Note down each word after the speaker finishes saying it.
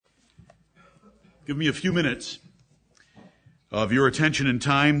give me a few minutes of your attention and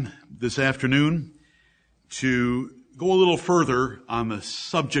time this afternoon to go a little further on the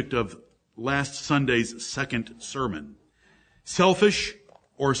subject of last Sunday's second sermon. Selfish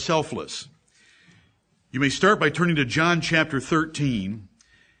or selfless? You may start by turning to John chapter 13,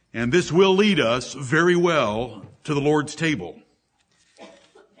 and this will lead us very well to the Lord's table.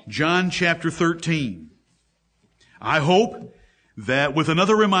 John chapter 13. I hope that with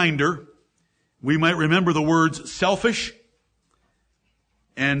another reminder, we might remember the words selfish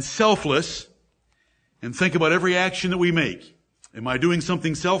and selfless and think about every action that we make. Am I doing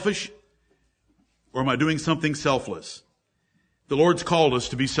something selfish or am I doing something selfless? The Lord's called us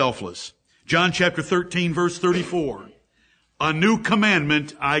to be selfless. John chapter 13 verse 34. A new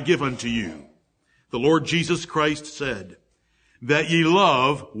commandment I give unto you. The Lord Jesus Christ said, that ye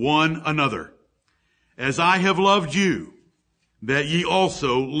love one another. As I have loved you, that ye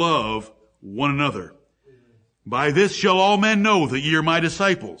also love one another. By this shall all men know that ye are my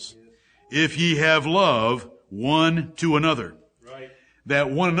disciples, if ye have love one to another. Right. That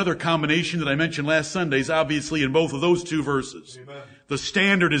one another combination that I mentioned last Sunday is obviously in both of those two verses. Amen. The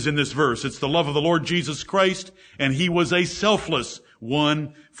standard is in this verse. It's the love of the Lord Jesus Christ, and he was a selfless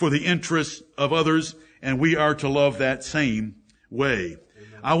one for the interests of others, and we are to love that same way.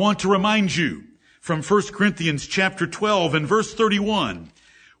 Amen. I want to remind you from 1 Corinthians chapter 12 and verse 31,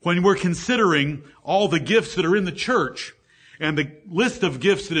 when we're considering all the gifts that are in the church, and the list of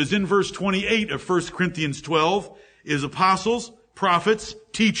gifts that is in verse 28 of 1 Corinthians 12 is apostles, prophets,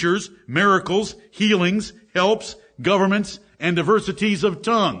 teachers, miracles, healings, helps, governments, and diversities of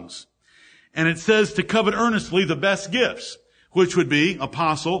tongues. And it says to covet earnestly the best gifts, which would be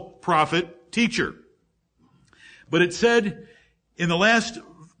apostle, prophet, teacher. But it said in the last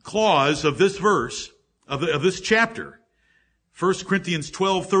clause of this verse, of this chapter, 1 Corinthians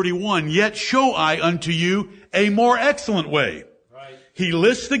 12:31, yet show I unto you a more excellent way. Right. He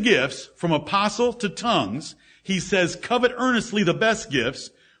lists the gifts from apostle to tongues. He says, covet earnestly the best gifts,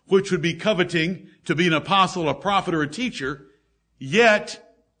 which would be coveting to be an apostle, a prophet, or a teacher.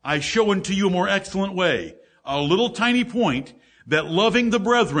 Yet I show unto you a more excellent way. A little tiny point that loving the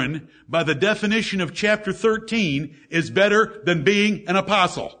brethren, by the definition of chapter 13, is better than being an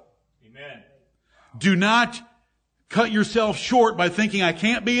apostle. Amen. Do not cut yourself short by thinking, I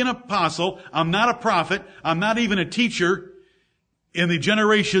can't be an apostle, I'm not a prophet, I'm not even a teacher in the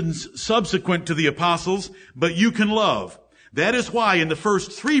generations subsequent to the apostles, but you can love. That is why in the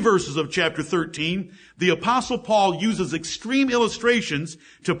first 3 verses of chapter 13, the apostle Paul uses extreme illustrations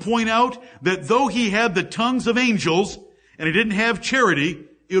to point out that though he had the tongues of angels, and he didn't have charity,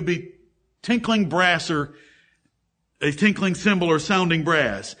 it would be tinkling brass or a tinkling cymbal or sounding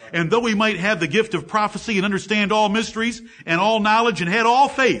brass. And though he might have the gift of prophecy and understand all mysteries and all knowledge and had all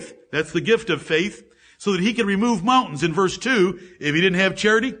faith, that's the gift of faith, so that he could remove mountains in verse 2, if he didn't have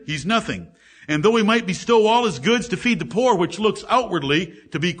charity, he's nothing. And though he might bestow all his goods to feed the poor, which looks outwardly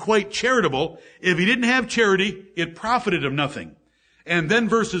to be quite charitable, if he didn't have charity, it profited him nothing. And then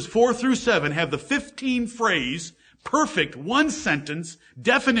verses 4 through 7 have the 15 phrase, perfect one-sentence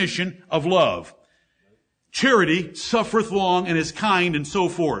definition of love. Charity suffereth long and is kind and so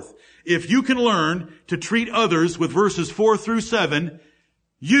forth. If you can learn to treat others with verses 4 through 7,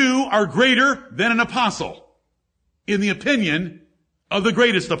 you are greater than an apostle in the opinion of the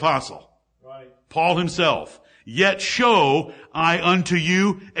greatest apostle, right. Paul himself. Yet show I unto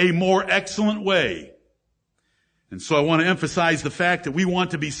you a more excellent way. And so I want to emphasize the fact that we want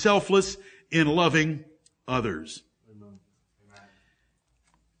to be selfless in loving others.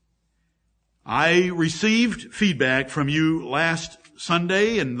 I received feedback from you last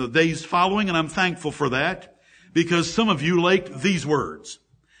Sunday and the days following, and I'm thankful for that, because some of you liked these words.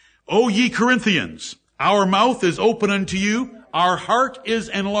 O ye Corinthians, our mouth is open unto you, our heart is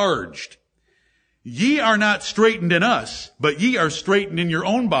enlarged. Ye are not straitened in us, but ye are straitened in your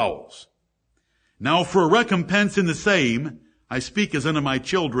own bowels. Now for a recompense in the same, I speak as unto my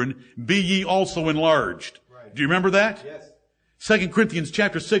children, be ye also enlarged. Right. Do you remember that? Yes. 2 Corinthians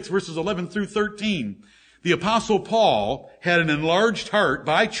chapter 6 verses 11 through 13. The apostle Paul had an enlarged heart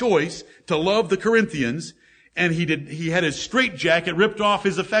by choice to love the Corinthians, and he had his straitjacket ripped off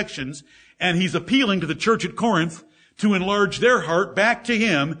his affections, and he's appealing to the church at Corinth to enlarge their heart back to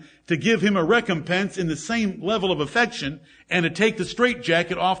him, to give him a recompense in the same level of affection, and to take the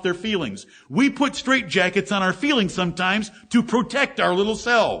straitjacket off their feelings. We put straitjackets on our feelings sometimes to protect our little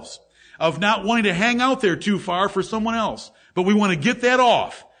selves, of not wanting to hang out there too far for someone else. But we want to get that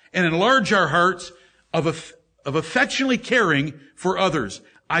off and enlarge our hearts of affectionately caring for others.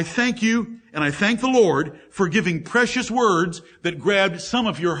 I thank you and I thank the Lord for giving precious words that grabbed some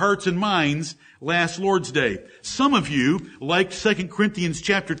of your hearts and minds last Lord's Day. Some of you liked 2 Corinthians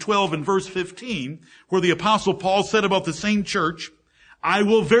chapter 12 and verse 15, where the Apostle Paul said about the same church, I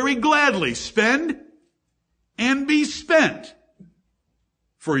will very gladly spend and be spent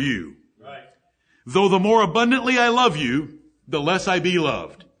for you. Right. Though the more abundantly I love you, the less I be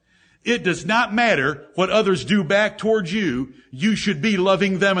loved. It does not matter what others do back towards you. You should be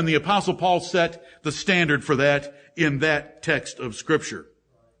loving them. And the Apostle Paul set the standard for that in that text of Scripture.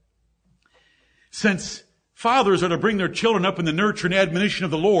 Since fathers are to bring their children up in the nurture and admonition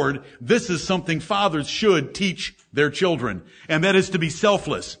of the Lord, this is something fathers should teach their children. And that is to be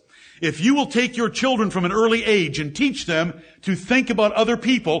selfless. If you will take your children from an early age and teach them to think about other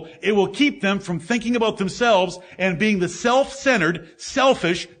people, it will keep them from thinking about themselves and being the self-centered,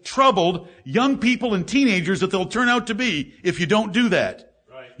 selfish, troubled young people and teenagers that they'll turn out to be if you don't do that.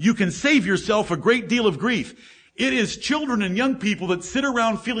 Right. You can save yourself a great deal of grief. It is children and young people that sit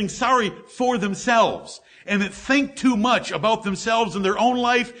around feeling sorry for themselves and that think too much about themselves and their own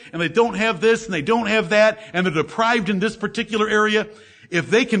life, and they don't have this and they don't have that, and they're deprived in this particular area. If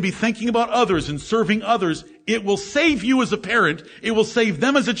they can be thinking about others and serving others, it will save you as a parent. It will save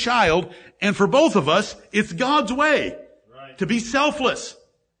them as a child. And for both of us, it's God's way to be selfless.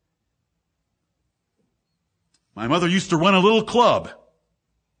 My mother used to run a little club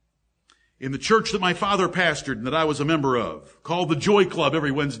in the church that my father pastored and that I was a member of, called the Joy Club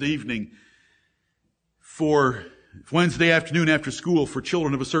every Wednesday evening for Wednesday afternoon after school for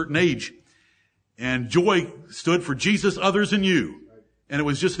children of a certain age. And Joy stood for Jesus, others, and you. And it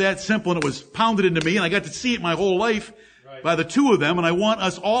was just that simple, and it was pounded into me, and I got to see it my whole life by the two of them, and I want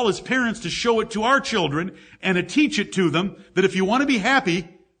us all as parents to show it to our children and to teach it to them that if you want to be happy,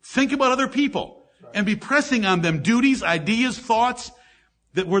 think about other people and be pressing on them duties, ideas, thoughts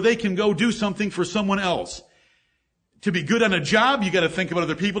that where they can go do something for someone else. To be good on a job, you got to think about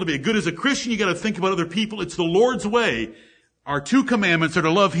other people. To be good as a Christian, you got to think about other people. It's the Lord's way. Our two commandments are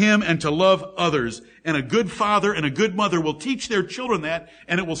to love Him and to love others. And a good father and a good mother will teach their children that,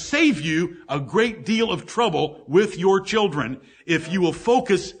 and it will save you a great deal of trouble with your children if you will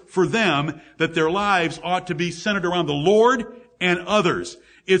focus for them that their lives ought to be centered around the Lord and others.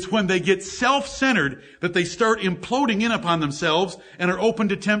 It's when they get self-centered that they start imploding in upon themselves and are open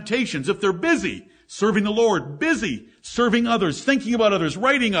to temptations. If they're busy serving the Lord, busy serving others, thinking about others,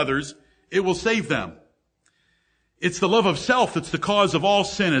 writing others, it will save them. It's the love of self that's the cause of all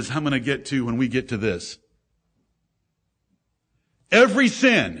sin, as I'm going to get to when we get to this. Every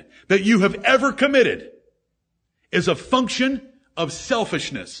sin that you have ever committed is a function of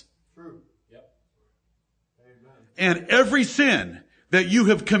selfishness. True. Yep. Amen. And every sin that you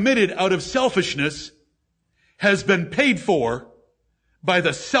have committed out of selfishness has been paid for by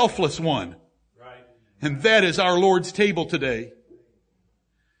the selfless one. Right. And that is our Lord's table today.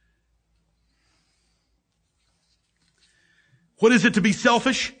 What is it to be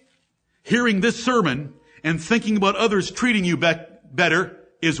selfish? Hearing this sermon and thinking about others treating you better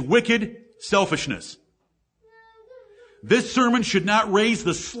is wicked selfishness. This sermon should not raise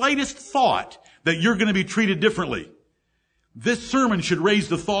the slightest thought that you're going to be treated differently. This sermon should raise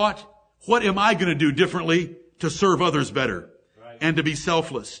the thought, what am I going to do differently to serve others better and to be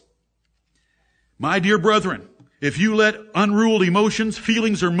selfless? My dear brethren, if you let unruled emotions,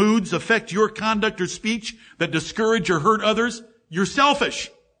 feelings, or moods affect your conduct or speech that discourage or hurt others, you're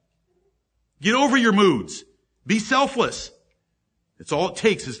selfish. Get over your moods. Be selfless. That's all it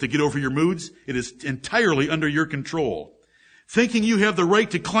takes is to get over your moods. It is entirely under your control. Thinking you have the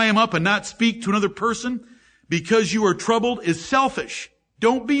right to clam up and not speak to another person because you are troubled is selfish.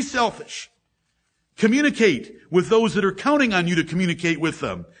 Don't be selfish. Communicate with those that are counting on you to communicate with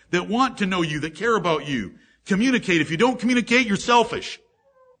them, that want to know you, that care about you. Communicate. If you don't communicate, you're selfish.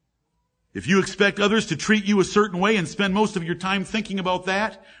 If you expect others to treat you a certain way and spend most of your time thinking about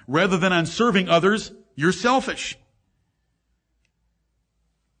that rather than on serving others, you're selfish.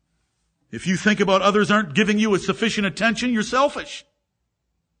 If you think about others aren't giving you a sufficient attention, you're selfish.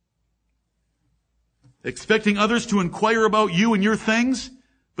 Expecting others to inquire about you and your things,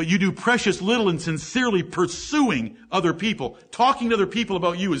 but you do precious little in sincerely pursuing other people. Talking to other people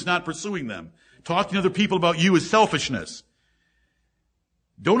about you is not pursuing them. Talking to other people about you is selfishness.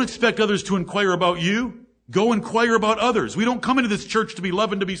 Don't expect others to inquire about you. Go inquire about others. We don't come into this church to be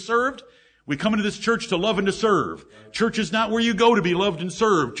loved and to be served. We come into this church to love and to serve. Church is not where you go to be loved and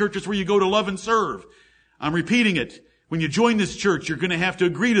served. Church is where you go to love and serve. I'm repeating it. When you join this church, you're going to have to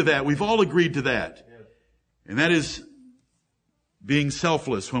agree to that. We've all agreed to that. And that is being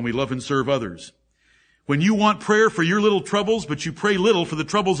selfless when we love and serve others. When you want prayer for your little troubles, but you pray little for the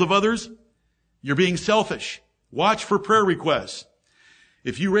troubles of others, you're being selfish. Watch for prayer requests.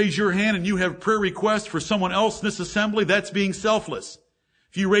 If you raise your hand and you have prayer requests for someone else in this assembly, that's being selfless.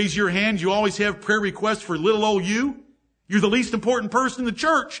 If you raise your hand, you always have prayer requests for little old you. You're the least important person in the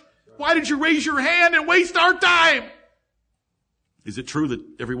church. Why did you raise your hand and waste our time? Is it true that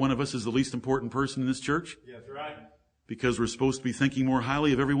every one of us is the least important person in this church? Yes, right. Because we're supposed to be thinking more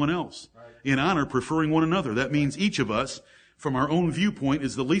highly of everyone else. Right. In honor, preferring one another. That means each of us, from our own viewpoint,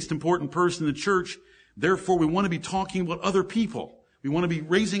 is the least important person in the church. Therefore, we want to be talking about other people. We want to be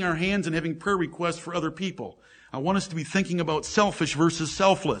raising our hands and having prayer requests for other people. I want us to be thinking about selfish versus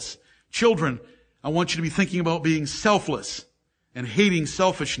selfless. Children, I want you to be thinking about being selfless and hating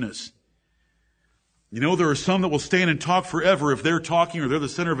selfishness. You know, there are some that will stand and talk forever if they're talking or they're the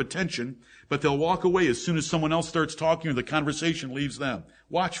center of attention, but they'll walk away as soon as someone else starts talking or the conversation leaves them.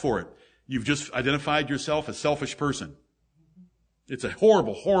 Watch for it. You've just identified yourself as a selfish person. It's a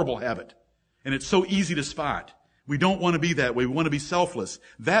horrible, horrible habit. And it's so easy to spot. We don't want to be that way. We want to be selfless.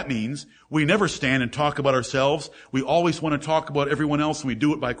 That means we never stand and talk about ourselves. We always want to talk about everyone else, and we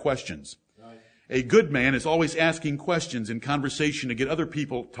do it by questions. Right. A good man is always asking questions in conversation to get other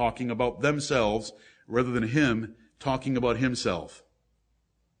people talking about themselves rather than him talking about himself.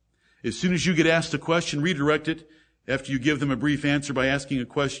 As soon as you get asked a question, redirect it after you give them a brief answer by asking a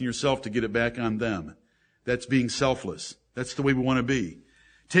question yourself to get it back on them. That's being selfless. That's the way we want to be.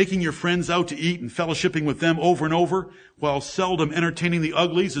 Taking your friends out to eat and fellowshipping with them over and over while seldom entertaining the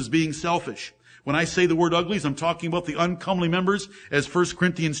uglies is being selfish. When I say the word uglies, I'm talking about the uncomely members as 1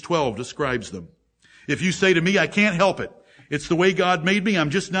 Corinthians 12 describes them. If you say to me, I can't help it. It's the way God made me. I'm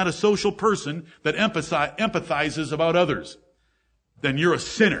just not a social person that empathizes about others. Then you're a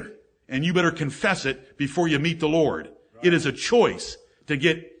sinner, and you better confess it before you meet the Lord. Right. It is a choice to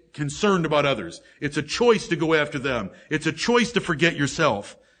get concerned about others. It's a choice to go after them. It's a choice to forget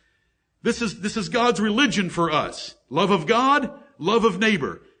yourself. This is God's religion for us. Love of God, love of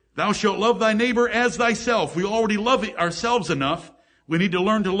neighbor. Thou shalt love thy neighbor as thyself. We already love ourselves enough. We need to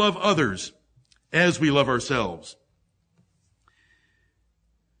learn to love others as we love ourselves.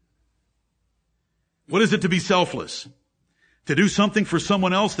 What is it to be selfless? To do something for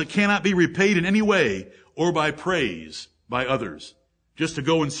someone else that cannot be repaid in any way or by praise by others. Just to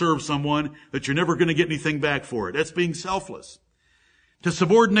go and serve someone that you're never going to get anything back for it. That's being selfless. To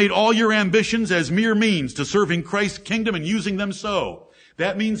subordinate all your ambitions as mere means to serving Christ's kingdom and using them so.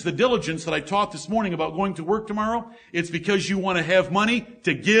 That means the diligence that I taught this morning about going to work tomorrow, it's because you want to have money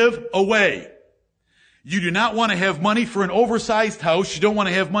to give away. You do not want to have money for an oversized house. You don't want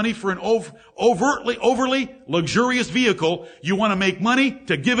to have money for an overly luxurious vehicle. You want to make money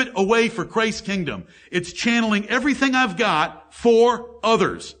to give it away for Christ's kingdom. It's channeling everything I've got for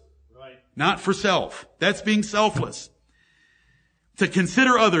others, right, not for self. That's being selfless. To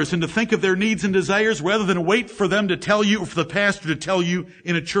consider others and to think of their needs and desires rather than wait for them to tell you or for the pastor to tell you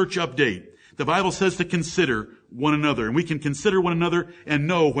in a church update. The Bible says to consider one another, and we can consider one another and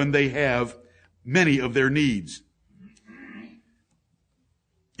know when they have many of their needs.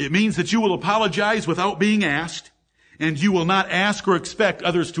 It means that you will apologize without being asked, and you will not ask or expect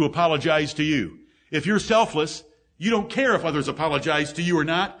others to apologize to you. If you're selfless, you don't care if others apologize to you or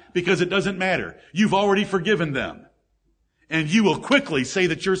not, because it doesn't matter. You've already forgiven them. And you will quickly say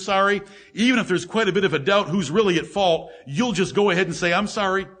that you're sorry. Even if there's quite a bit of a doubt who's really at fault, you'll just go ahead and say, I'm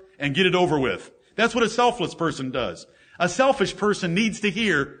sorry, and get it over with. That's what a selfless person does. A selfish person needs to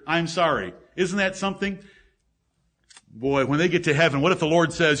hear, I'm sorry. Isn't that something? Boy, when they get to heaven, what if the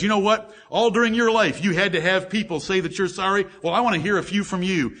Lord says, you know what? All during your life, you had to have people say that you're sorry. Well, I want to hear a few from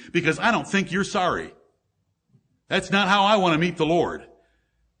you because I don't think you're sorry. That's not how I want to meet the Lord.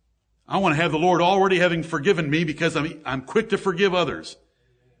 I want to have the Lord already having forgiven me because I'm quick to forgive others.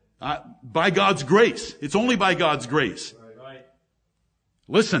 By God's grace. It's only by God's grace. Right.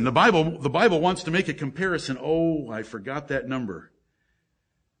 Listen, the Bible wants to make a comparison. Oh, I forgot that number.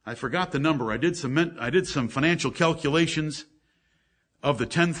 I forgot the number. I did some financial calculations of the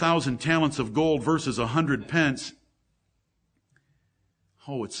 10,000 talents of gold versus 100 pence.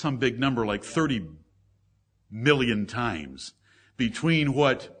 Oh, it's some big number, like 30 million times between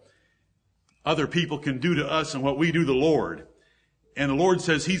what other people can do to us and what we do to the Lord. And the Lord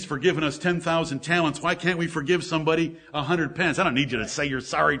says He's forgiven us 10,000 talents. Why can't we forgive somebody 100 pence? I don't need you to say you're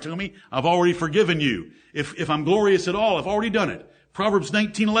sorry to me. I've already forgiven you. If I'm glorious at all, I've already done it. Proverbs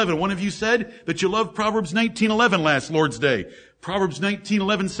 19:11. One of you said that you loved Proverbs 19:11 last Lord's Day. Proverbs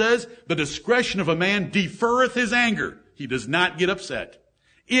 19:11 says, the discretion of a man deferreth his anger. He does not get upset.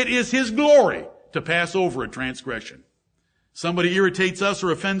 It is his glory to pass over a transgression. Somebody irritates us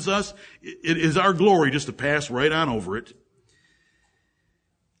or offends us, it is our glory just to pass right on over it.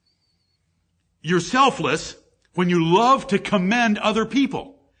 You're selfless when you love to commend other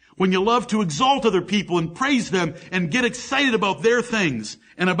people. When you love to exalt other people and praise them and get excited about their things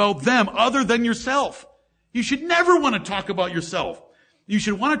and about them other than yourself. You should never want to talk about yourself. You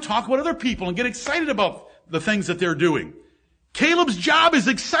should want to talk about other people and get excited about the things that they're doing. Caleb's job is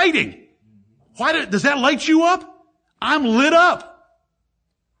exciting. Does that light you up? I'm lit up.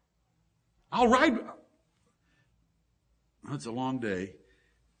 I'll ride. It's a long day.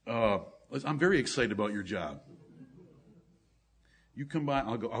 I'm very excited about your job. You come by,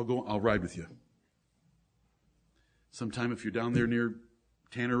 I'll ride with you. Sometime if you're down there near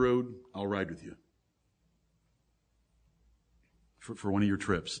Tanner Road, I'll ride with you. For one of your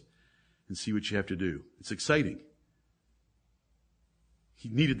trips. And see what you have to do. It's exciting. He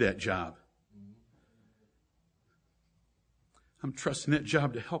needed that job. I'm trusting that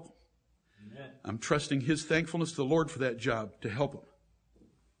job to help him. Amen. I'm trusting his thankfulness to the Lord for that job to help him.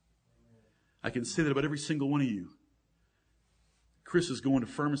 I can say that about every single one of you. Chris is going to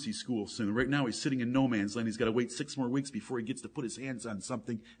pharmacy school soon. Right now he's sitting in no man's land. He's got to wait 6 more weeks before he gets to put his hands on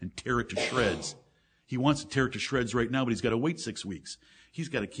something and tear it to shreds. He wants to tear it to shreds right now, but he's got to wait 6 weeks. He's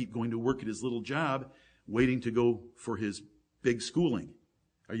got to keep going to work at his little job, waiting to go for his big schooling.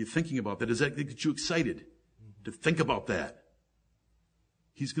 Are you thinking about that? Does that get you excited to think about that?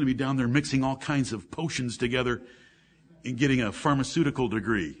 He's going to be down there mixing all kinds of potions together and getting a pharmaceutical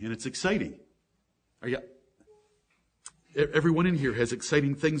degree, and it's exciting. Everyone in here has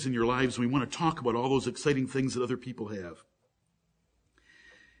exciting things in your lives. We want to talk about all those exciting things that other people have.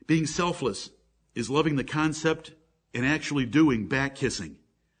 Being selfless is loving the concept and actually doing back kissing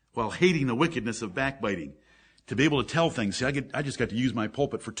while hating the wickedness of backbiting. To be able to tell things. See, I just got to use my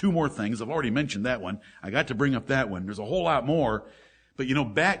pulpit for 2 more things. I've already mentioned that one. I got to bring up that one. There's a whole lot more. But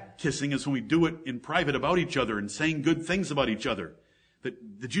back kissing is when we do it in private about each other and saying good things about each other.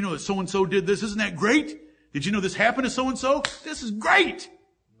 Did you know that so-and-so did this? Isn't that great? Did you know this happened to so-and-so? This is great.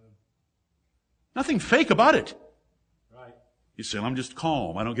 Nothing fake about it. Right. You say, I'm just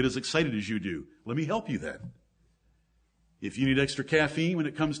calm. I don't get as excited as you do. Let me help you then. If you need extra caffeine when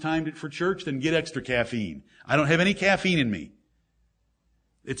it comes time for church, then get extra caffeine. I don't have any caffeine in me.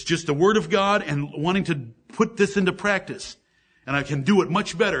 It's just the Word of God and wanting to put this into practice. And I can do it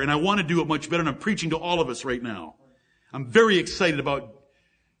much better, and I want to do it much better, and I'm preaching to all of us right now. I'm very excited about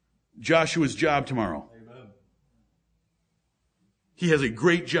Joshua's job tomorrow. Amen. He has a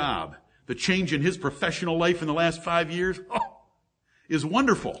great job. The change in his professional life in the last 5 years is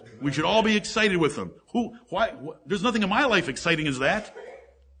wonderful. Amen. We should all be excited with him. There's nothing in my life exciting as that.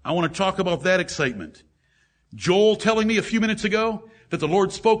 I want to talk about that excitement. Joel telling me a few minutes ago that the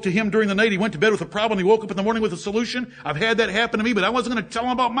Lord spoke to him during the night. He went to bed with a problem. He woke up in the morning with a solution. I've had that happen to me, but I wasn't going to tell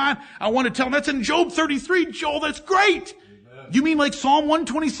him about mine. I want to tell him that's in Job 33. Joel, that's great. Amen. You mean like Psalm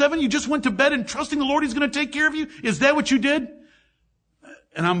 127? You just went to bed and trusting the Lord He's going to take care of you? Is that what you did?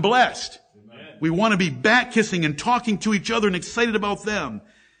 And I'm blessed. Amen. We want to be back kissing and talking to each other and excited about them.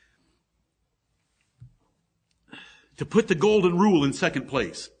 To put the golden rule in second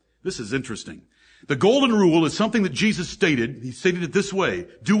place. This is interesting. The golden rule is something that Jesus stated. He stated it this way: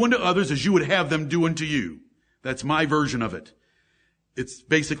 do unto others as you would have them do unto you. That's my version of it. It's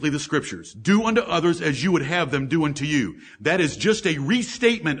basically the scriptures. Do unto others as you would have them do unto you. That is just a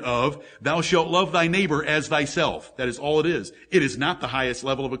restatement of thou shalt love thy neighbor as thyself. That is all it is. It is not the highest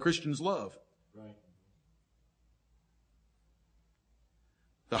level of a Christian's love. Right.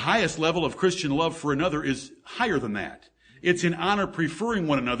 The highest level of Christian love for another is higher than that. It's in honor preferring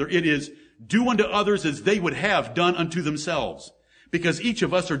one another. It is do unto others as they would have done unto themselves. Because each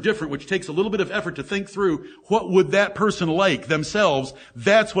of us are different, which takes a little bit of effort to think through what would that person like themselves.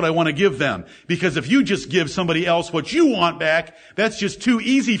 That's what I want to give them. Because if you just give somebody else what you want back, that's just too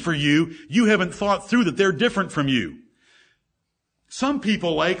easy for you. You haven't thought through that they're different from you. Some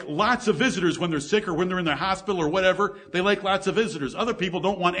people like lots of visitors when they're sick or when they're in the hospital or whatever. They like lots of visitors. Other people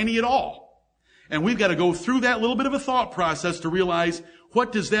don't want any at all. And we've got to go through that little bit of a thought process to realize,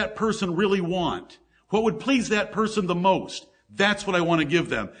 what does that person really want? What would please that person the most? That's what I want to give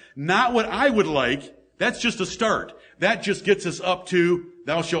them. Not what I would like. That's just a start. That just gets us up to,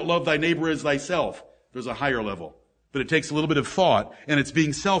 thou shalt love thy neighbor as thyself. There's a higher level. But it takes a little bit of thought, and it's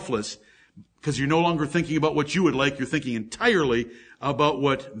being selfless, because you're no longer thinking about what you would like. You're thinking entirely about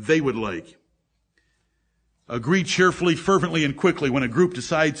what they would like. Agree cheerfully, fervently, and quickly when a group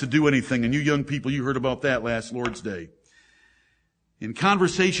decides to do anything. And you young people, you heard about that last Lord's Day. In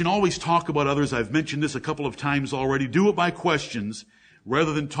conversation, always talk about others. I've mentioned this a couple of times already. Do it by questions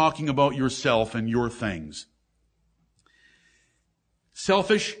rather than talking about yourself and your things.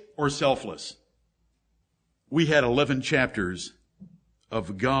 Selfish or selfless? We had 11 chapters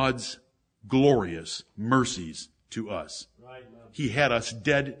of God's glorious mercies to us. Right, man. He had us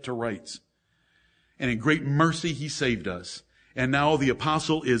dead to rights. And in great mercy, He saved us. And now the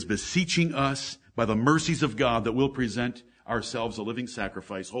apostle is beseeching us by the mercies of God that we'll present ourselves a living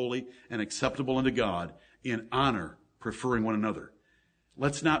sacrifice, holy and acceptable unto God, in honor, preferring one another.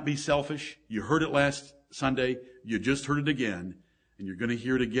 Let's not be selfish. You heard it last Sunday. You just heard it again. And you're going to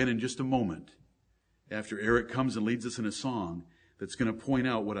hear it again in just a moment after Eric comes and leads us in a song that's going to point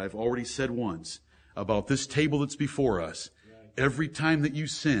out what I've already said once about this table that's before us. Right. Every time that you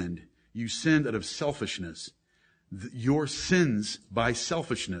sinned out of selfishness. Your sins by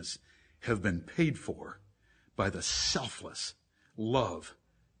selfishness have been paid for by the selfless love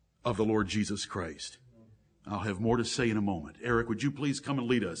of the Lord Jesus Christ. I'll have more to say in a moment. Eric, would you please come and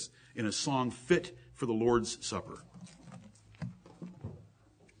lead us in a song fit for the Lord's Supper?